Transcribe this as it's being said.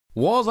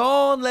What's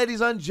on,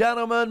 ladies and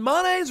gentlemen?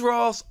 My name's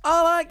Ross,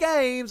 I like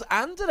games,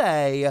 and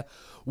today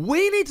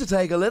we need to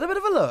take a little bit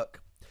of a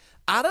look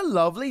at a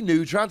lovely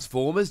new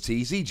Transformers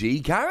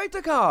TCG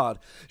character card.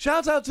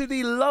 Shout out to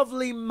the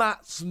lovely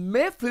Matt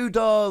Smith, who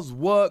does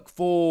work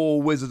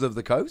for Wizards of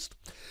the Coast.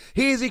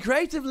 He is a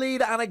creative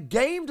lead and a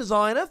game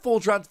designer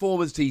for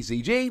Transformers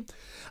TCG,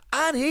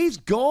 and he's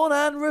gone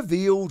and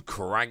revealed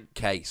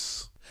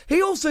Crankcase.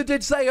 He also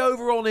did say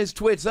over on his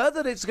Twitter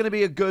that it's going to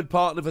be a good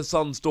partner for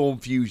Sunstorm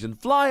Fusion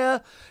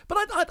Flyer,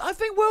 but I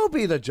think we'll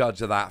be the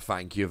judge of that,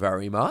 thank you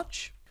very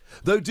much.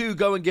 Though do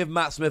go and give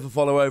Matt Smith a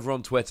follow over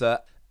on Twitter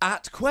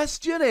at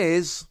question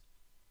is,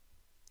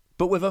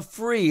 but with a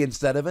 3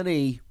 instead of an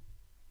E.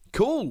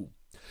 Cool.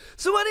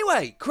 So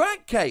anyway,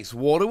 Crankcase,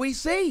 what do we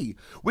see?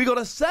 We got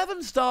a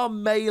 7-star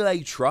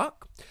melee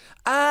truck,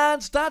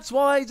 and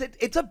stats-wise,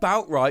 it's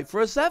about right for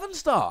a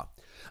 7-star.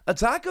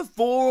 Attack of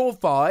 4 or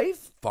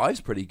 5,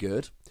 5's pretty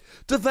good.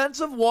 Defense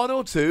of 1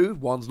 or 2,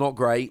 1's not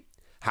great.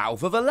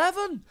 Health of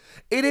 11.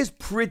 It is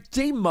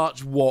pretty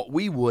much what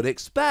we would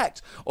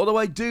expect. Although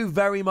I do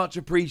very much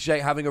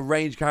appreciate having a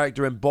range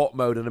character in bot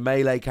mode and a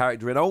melee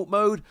character in alt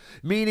mode,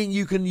 meaning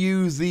you can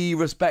use the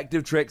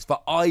respective tricks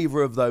for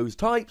either of those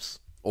types,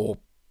 or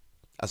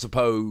I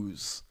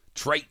suppose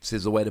traits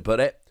is the way to put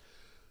it.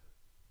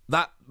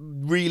 That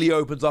really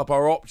opens up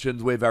our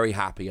options. We're very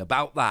happy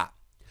about that.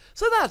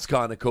 So that's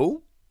kind of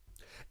cool.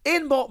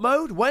 In bot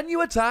mode, when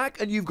you attack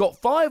and you've got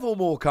 5 or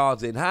more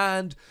cards in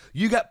hand,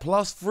 you get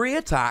 +3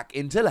 attack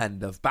until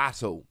end of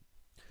battle.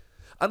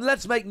 And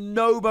let's make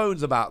no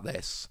bones about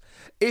this.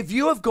 If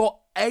you have got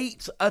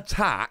 8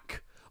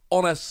 attack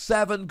on a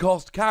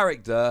 7-cost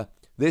character,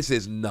 this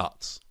is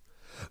nuts.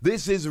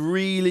 This is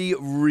really,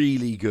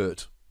 really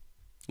good.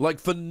 Like,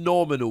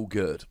 phenomenal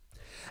good.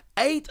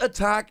 8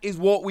 attack is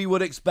what we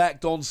would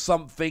expect on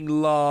something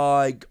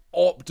like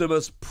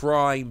Optimus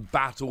Prime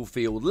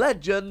Battlefield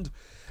Legend,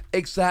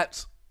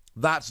 except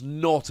that's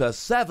not a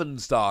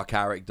 7-star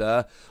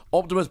character.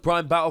 Optimus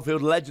Prime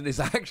Battlefield Legend is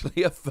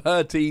actually a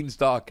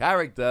 13-star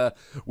character,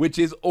 which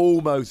is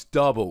almost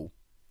double.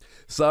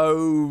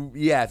 So,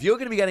 yeah, if you're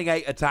going to be getting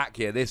 8 attack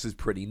here, this is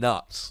pretty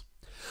nuts.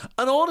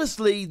 And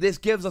honestly, this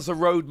gives us a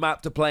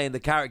roadmap to play in the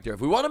character. If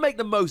we want to make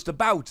the most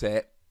about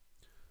it,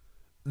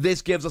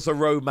 this gives us a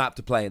roadmap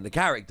to play in the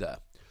character.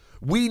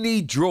 We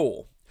need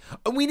draw.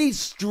 And we need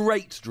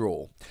straight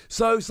draw.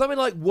 So something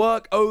like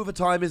Work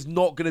Overtime is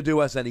not going to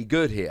do us any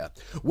good here.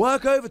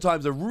 Work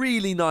Overtime's a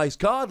really nice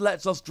card,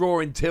 lets us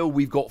draw until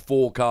we've got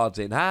 4 cards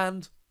in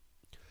hand.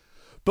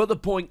 But the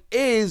point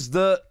is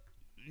that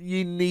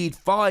you need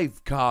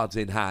 5 cards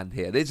in hand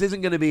here. This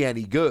isn't going to be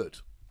any good.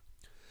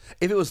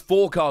 If it was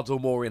 4 cards or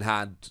more in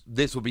hand,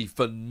 this would be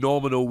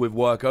phenomenal with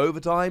Work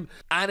Overtime.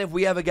 And if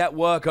we ever get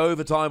Work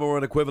Overtime or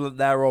an equivalent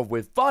thereof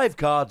with 5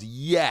 cards,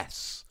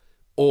 yes,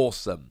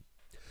 awesome.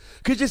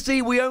 Because you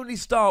see, we only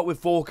start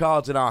with 4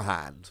 cards in our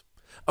hand,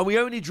 and we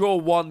only draw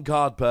 1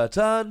 card per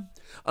turn,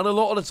 and a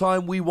lot of the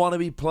time we want to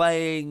be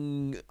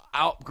playing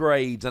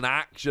upgrades and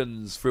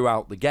actions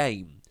throughout the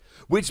game,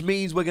 which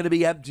means we're going to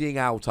be emptying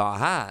out our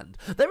hand.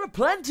 There are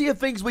plenty of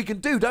things we can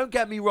do, don't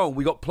get me wrong,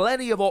 we got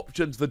plenty of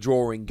options for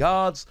drawing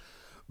cards,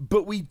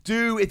 but we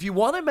do, if you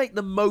want to make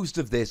the most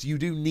of this, you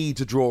do need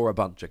to draw a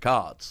bunch of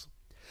cards.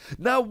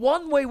 Now,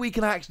 one way we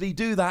can actually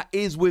do that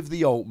is with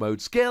the alt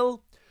mode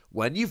skill.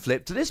 When you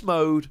flip to this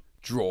mode,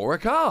 draw a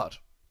card.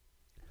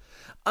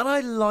 And I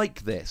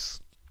like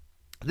this.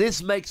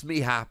 This makes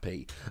me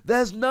happy.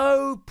 There's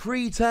no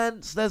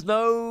pretense, there's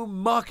no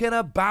mucking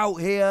about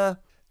here.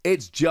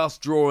 It's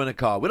just drawing a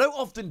card. We don't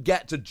often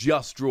get to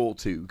just draw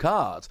 2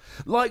 cards.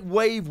 Like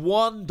Wave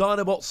 1,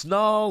 Dinobot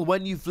Snarl,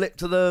 when you flip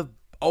to the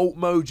alt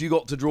mode, you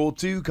got to draw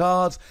 2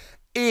 cards.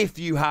 If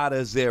you had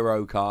a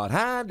 0-card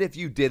hand, if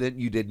you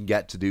didn't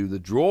get to do the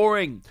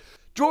drawing.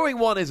 Drawing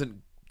 1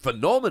 isn't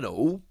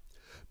phenomenal,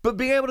 but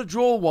being able to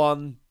draw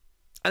 1,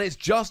 and it's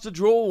just a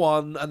draw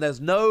 1, and there's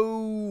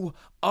no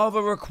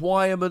other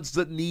requirements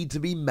that need to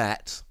be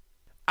met,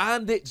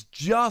 and it's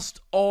just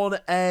on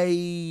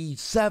a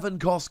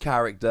 7-cost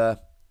character,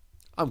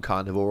 I'm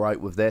kind of alright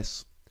with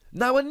this.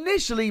 Now,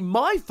 initially,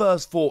 my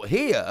first thought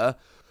here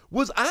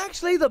was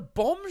actually the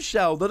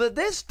bombshell that at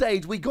this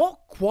stage we got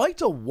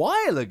quite a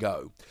while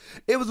ago.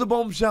 It was a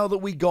bombshell that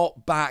we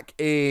got back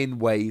in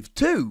Wave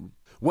 2.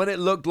 When it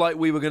looked like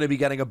we were going to be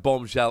getting a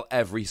bombshell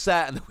every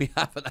set, and we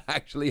haven't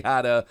actually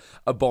had a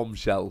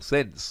bombshell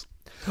since.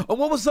 And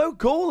what was so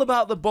cool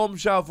about the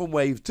bombshell from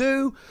Wave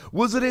 2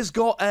 was that it's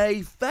got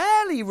a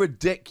fairly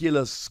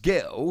ridiculous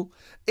skill.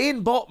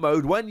 In bot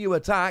mode, when you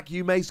attack,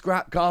 you may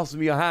scrap cards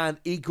from your hand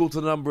equal to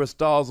the number of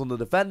stars on the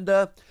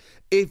defender.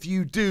 If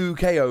you do,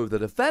 KO the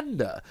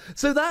defender.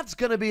 So that's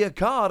going to be a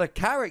card, a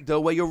character,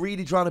 where you're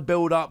really trying to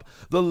build up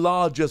the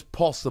largest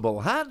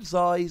possible hand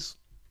size.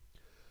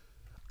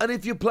 And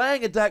if you're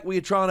playing a deck where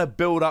you're trying to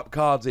build up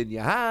cards in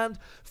your hand,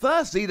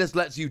 firstly, this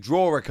lets you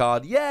draw a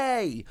card,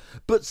 yay!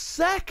 But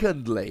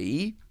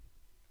secondly,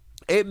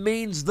 it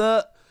means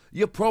that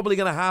you're probably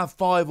going to have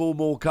 5 or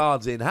more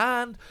cards in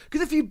hand,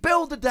 because if you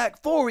build the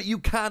deck for it, you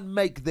can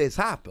make this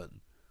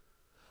happen.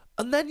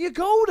 And then you're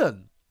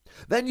golden.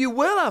 then you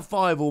will have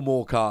 5 or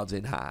more cards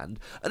in hand.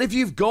 And if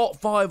you've got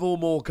 5 or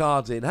more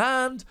cards in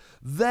hand,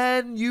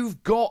 then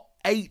you've got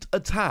 8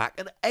 attack.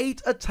 And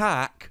 8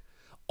 attack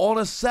on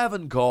a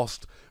 7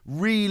 cost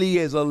really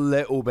is a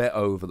little bit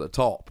over the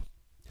top.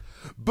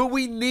 But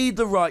we need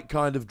the right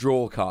kind of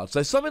draw card.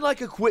 So something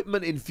like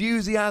Equipment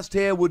Enthusiast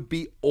here would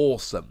be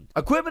awesome.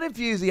 Equipment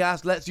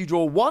Enthusiast lets you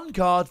draw 1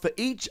 card for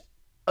each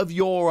of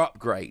your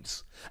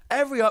upgrades.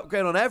 Every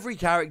upgrade on every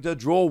character,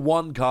 draw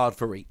 1 card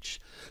for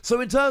each. So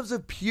in terms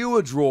of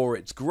pure draw,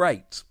 it's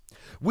great.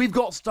 We've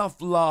got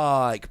stuff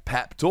like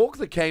Pep Talk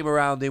that came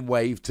around in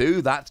Wave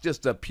 2. That's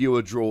just a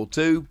pure draw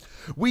too.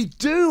 We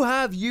do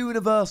have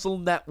Universal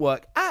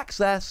Network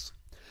access,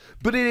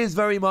 but it is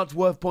very much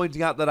worth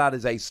pointing out that that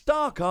is a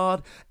star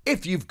card.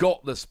 If you've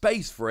got the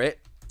space for it,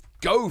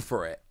 go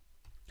for it.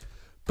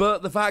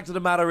 But the fact of the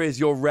matter is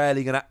you're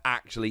rarely going to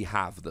actually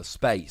have the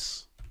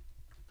space.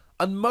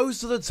 And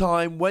most of the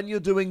time, when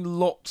you're doing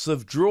lots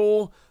of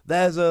draw,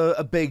 there's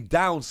a big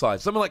downside.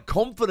 Something like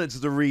Confidence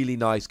is a really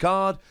nice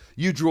card.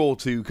 You draw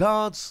 2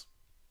 cards.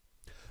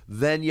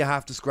 Then you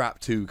have to scrap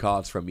 2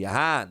 cards from your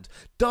hand.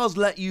 Does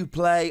let you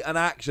play an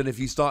action if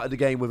you started the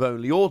game with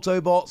only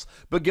Autobots,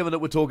 but given that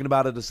we're talking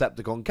about a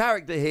Decepticon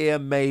character here,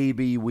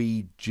 maybe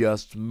we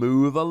just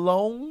move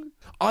along.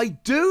 I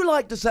do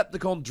like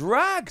Decepticon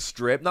Drag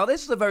Strip. Now,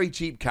 this is a very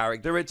cheap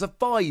character. It's a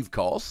 5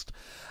 cost,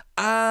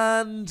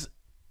 and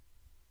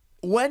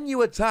when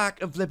you attack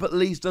and flip at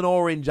least an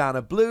orange and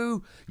a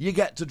blue, you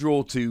get to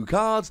draw 2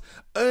 cards,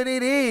 and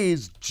it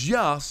is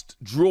just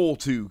draw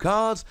 2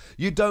 cards.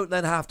 You don't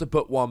then have to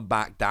put 1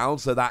 back down,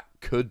 so that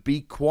could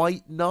be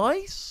quite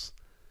nice.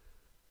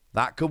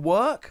 That could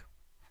work.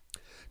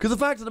 Because the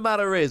fact of the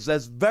matter is,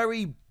 there's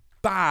very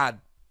bad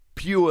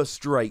pure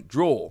straight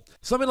draw.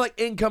 Something like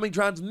Incoming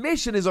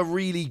Transmission is a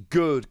really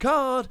good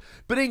card,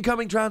 but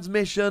Incoming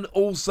Transmission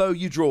also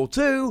you draw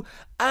 2,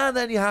 and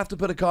then you have to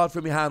put a card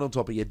from your hand on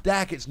top of your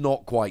deck. It's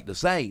not quite the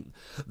same.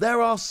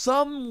 There are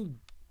some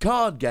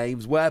card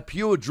games where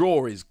pure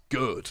draw is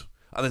good,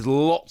 and there's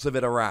lots of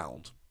it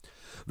around.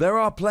 There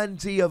are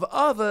plenty of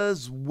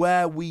others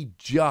where we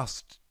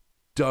just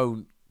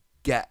don't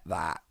get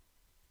that.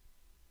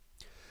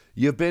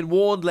 You've been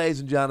warned,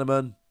 ladies and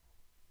gentlemen.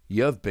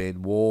 You've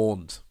been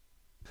warned.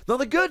 Now,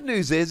 the good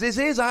news is, this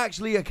is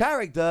actually a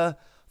character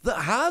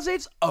that has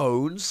its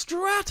own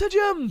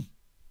stratagem.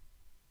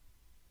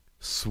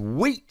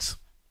 Sweet.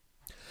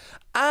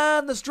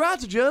 And the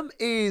stratagem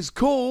is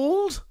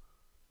called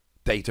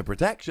Data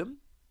Protection.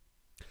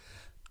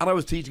 And I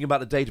was teaching about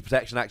the Data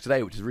Protection Act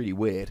today, which is really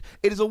weird.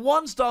 It is a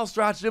 1-star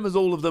stratagem, as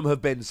all of them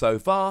have been so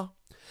far.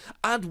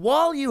 And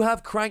while you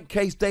have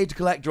Crankcase Data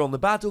Collector on the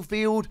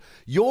battlefield,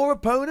 your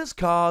opponent's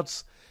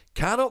cards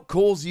cannot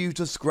cause you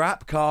to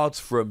scrap cards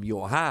from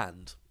your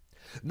hand.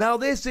 Now,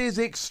 this is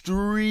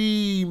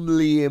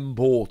extremely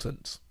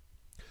important,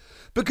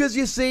 because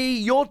you see,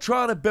 you're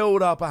trying to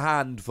build up a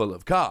handful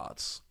of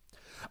cards,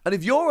 and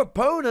if your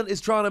opponent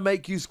is trying to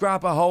make you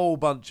scrap a whole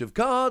bunch of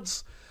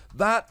cards,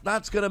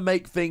 that's going to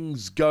make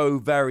things go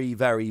very,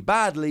 very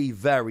badly,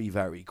 very,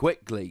 very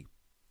quickly.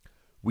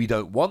 We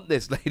don't want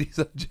this, ladies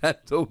and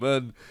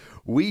gentlemen.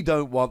 We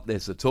don't want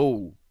this at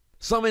all.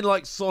 Something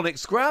like Sonic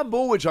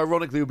Scramble, which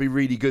ironically would be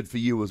really good for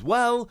you as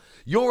well.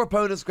 Your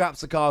opponent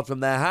scraps a card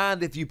from their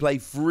hand. If you play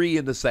 3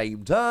 in the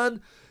same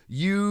turn,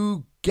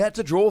 you get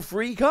to draw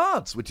 3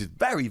 cards, which is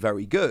very,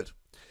 very good.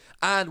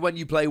 And when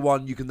you play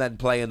 1, you can then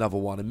play another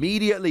one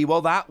immediately.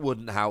 Well, that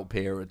wouldn't help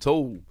here at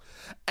all.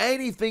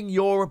 Anything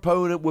your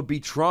opponent would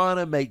be trying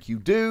to make you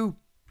do,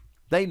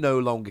 they no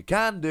longer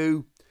can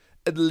do,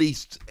 at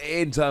least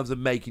in terms of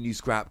making you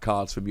scrap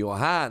cards from your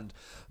hand.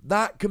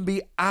 That can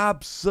be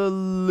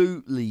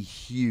absolutely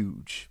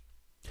huge.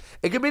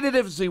 It can be the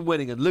difference between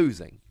winning and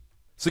losing.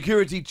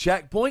 Security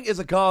Checkpoint is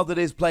a card that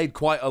is played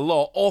quite a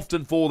lot,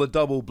 often for the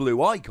double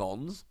blue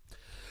icons.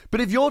 But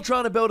if you're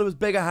trying to build up as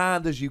big a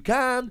hand as you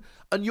can,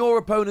 and your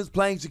opponent's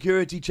playing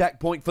Security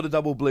Checkpoint for the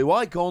double blue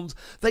icons,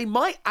 they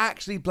might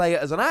actually play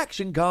it as an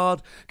action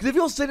card, because if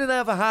you're sitting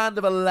there with a hand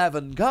of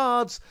 11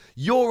 cards,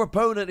 your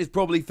opponent is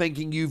probably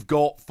thinking you've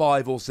got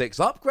 5 or 6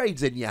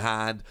 upgrades in your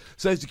hand,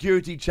 so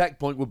Security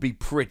Checkpoint would be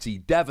pretty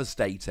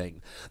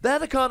devastating. They're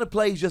the kind of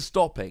plays you're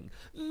stopping.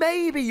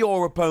 Maybe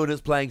your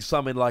opponent's playing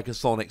something like a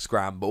Sonic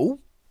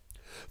Scramble.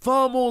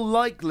 Far more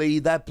likely,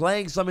 they're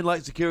playing something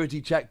like Security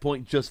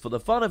Checkpoint just for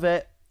the fun of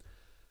it,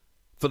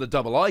 for the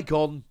double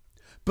icon,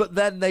 but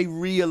then they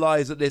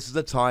realise that this is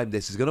the time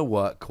this is going to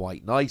work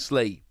quite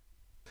nicely.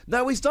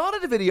 Now, we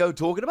started the video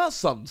talking about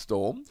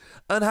Sunstorm,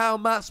 and how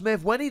Matt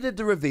Smith, when he did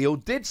the reveal,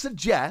 did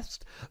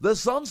suggest that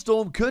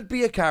Sunstorm could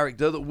be a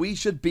character that we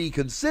should be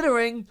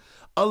considering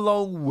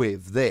along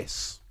with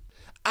this.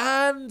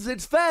 And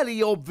it's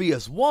fairly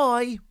obvious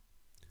why.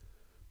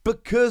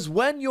 Because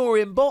when you're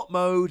in bot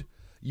mode,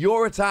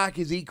 your attack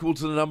is equal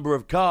to the number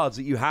of cards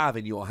that you have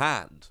in your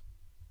hand.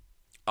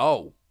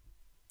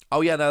 Oh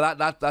yeah, no,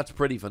 that's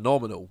pretty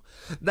phenomenal.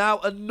 Now,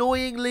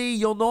 annoyingly,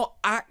 you're not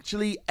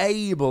actually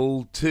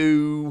able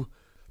to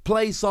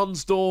play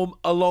Sunstorm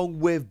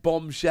along with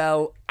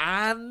Bombshell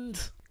and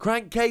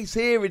Crankcase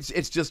here,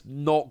 it's just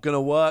not going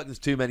to work. There's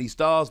too many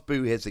stars,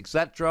 boo hits,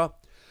 etc.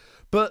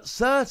 But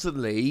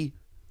certainly,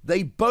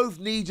 they both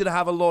need you to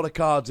have a lot of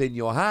cards in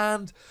your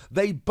hand.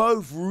 They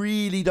both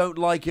really don't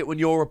like it when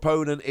your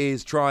opponent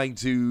is trying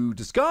to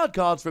discard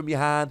cards from your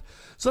hand.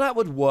 So that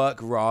would work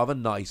rather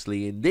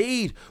nicely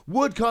indeed.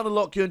 Would kind of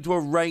lock you into a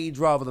range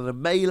rather than a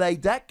melee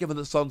deck, given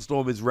that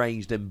Sunstorm is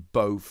ranged in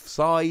both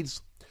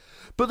sides.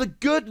 But the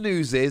good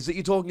news is that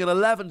you're talking an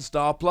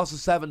 11-star plus a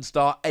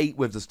 7-star 8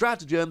 with the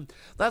stratagem.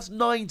 That's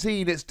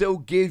 19. It still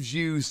gives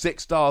you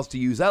 6 stars to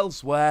use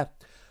elsewhere.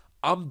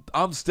 I'm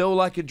still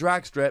liking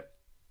Dragstrip.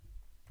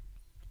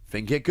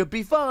 Think it could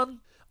be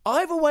fun.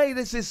 Either way,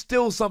 this is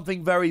still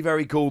something very,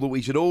 very cool that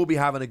we should all be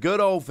having a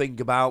good old think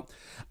about.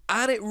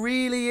 And it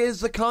really is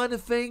the kind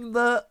of thing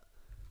that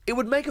it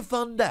would make a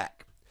fun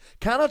deck.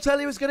 Can I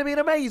tell you it's going to be an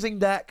amazing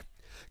deck?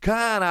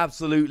 Can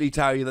absolutely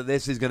tell you that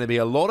this is going to be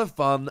a lot of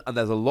fun and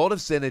there's a lot of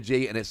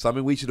synergy and it's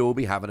something we should all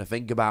be having a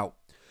think about.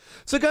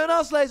 So go and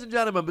ask, ladies and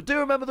gentlemen, but do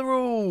remember the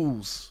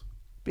rules.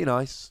 Be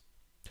nice.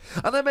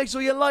 And then make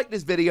sure you like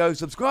this video,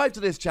 subscribe to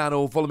this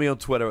channel, follow me on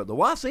Twitter at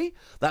 @TheWassy.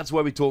 That's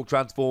where we talk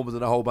Transformers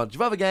and a whole bunch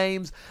of other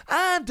games.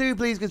 And do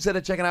please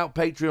consider checking out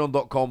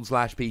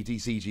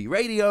patreon.com/PTCG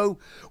Radio,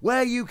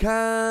 where you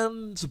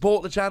can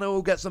support the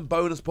channel, get some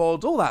bonus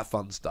pods, all that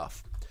fun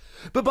stuff.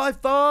 But by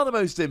far the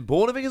most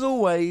important thing as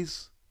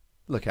always,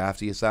 look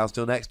after yourselves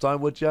till next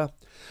time, would ya?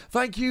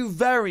 Thank you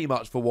very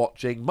much for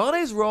watching. My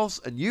name's Ross,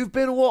 and you've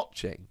been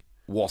watching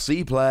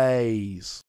Wassy Plays.